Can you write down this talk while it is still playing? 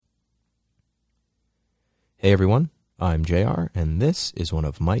Hey everyone, I'm JR, and this is one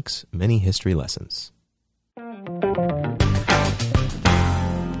of Mike's many history lessons.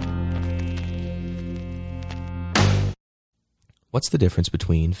 What's the difference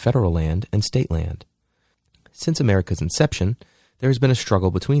between federal land and state land? Since America's inception, there has been a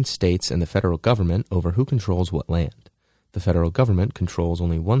struggle between states and the federal government over who controls what land. The federal government controls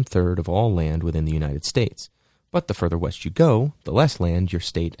only 1/3 of all land within the United States, but the further west you go, the less land your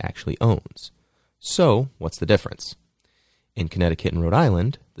state actually owns. So, what's the difference? In Connecticut and Rhode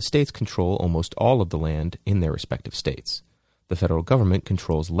Island, the states control almost all of the land in their respective states. The federal government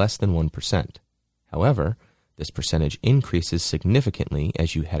controls less than 1%. However, this percentage increases significantly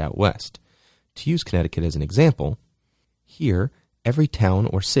as you head out west. To use Connecticut as an example, here, every town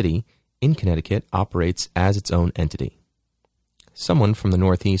or city in Connecticut operates as its own entity. Someone from the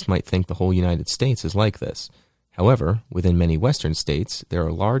Northeast might think the whole United States is like this. However, within many western states, there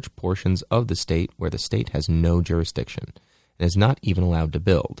are large portions of the state where the state has no jurisdiction and is not even allowed to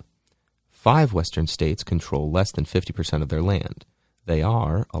build. 5 western states control less than 50% of their land. They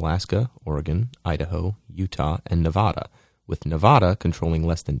are Alaska, Oregon, Idaho, Utah, and Nevada, with Nevada controlling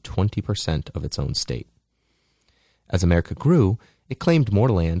less than 20% of its own state. As America grew, it claimed more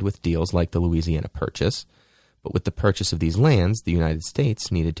land with deals like the Louisiana Purchase, but with the purchase of these lands, the United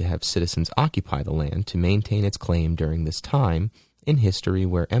States needed to have citizens occupy the land to maintain its claim during this time in history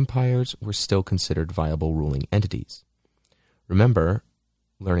where empires were still considered viable ruling entities. Remember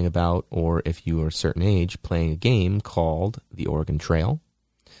learning about, or if you are a certain age, playing a game called the Oregon Trail?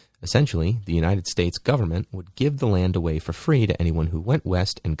 Essentially, the United States government would give the land away for free to anyone who went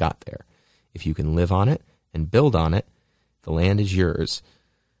west and got there. If you can live on it and build on it, the land is yours.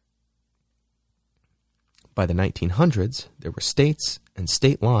 By the 1900s, there were states and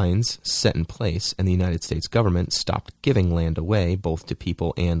state lines set in place, and the United States government stopped giving land away both to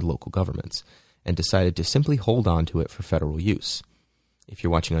people and local governments, and decided to simply hold on to it for federal use. If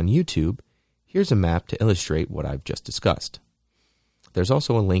you're watching on YouTube, here's a map to illustrate what I've just discussed. There's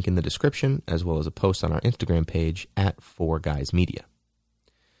also a link in the description, as well as a post on our Instagram page at 4guysmedia.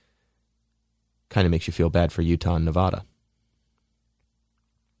 Kind of makes you feel bad for Utah and Nevada.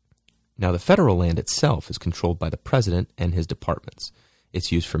 Now, the federal land itself is controlled by the president and his departments.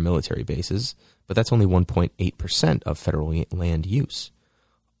 It's used for military bases, but that's only 1.8% of federal land use.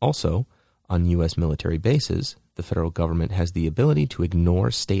 Also, on U.S. military bases, the federal government has the ability to ignore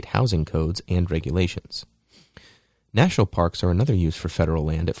state housing codes and regulations. National parks are another use for federal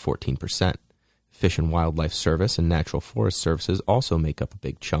land at 14%. Fish and Wildlife Service and Natural Forest Services also make up a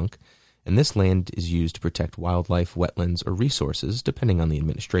big chunk, and this land is used to protect wildlife, wetlands, or resources, depending on the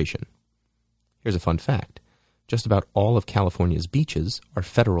administration. Here's a fun fact. Just about all of California's beaches are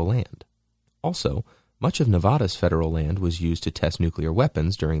federal land. Also, much of Nevada's federal land was used to test nuclear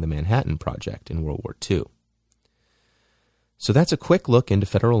weapons during the Manhattan Project in World War II. So that's a quick look into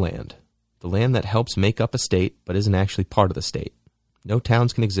federal land, the land that helps make up a state but isn't actually part of the state. No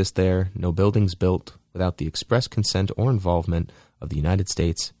towns can exist there, no buildings built without the express consent or involvement of the United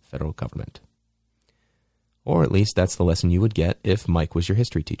States federal government. Or at least that's the lesson you would get if Mike was your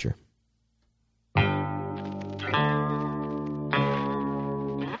history teacher.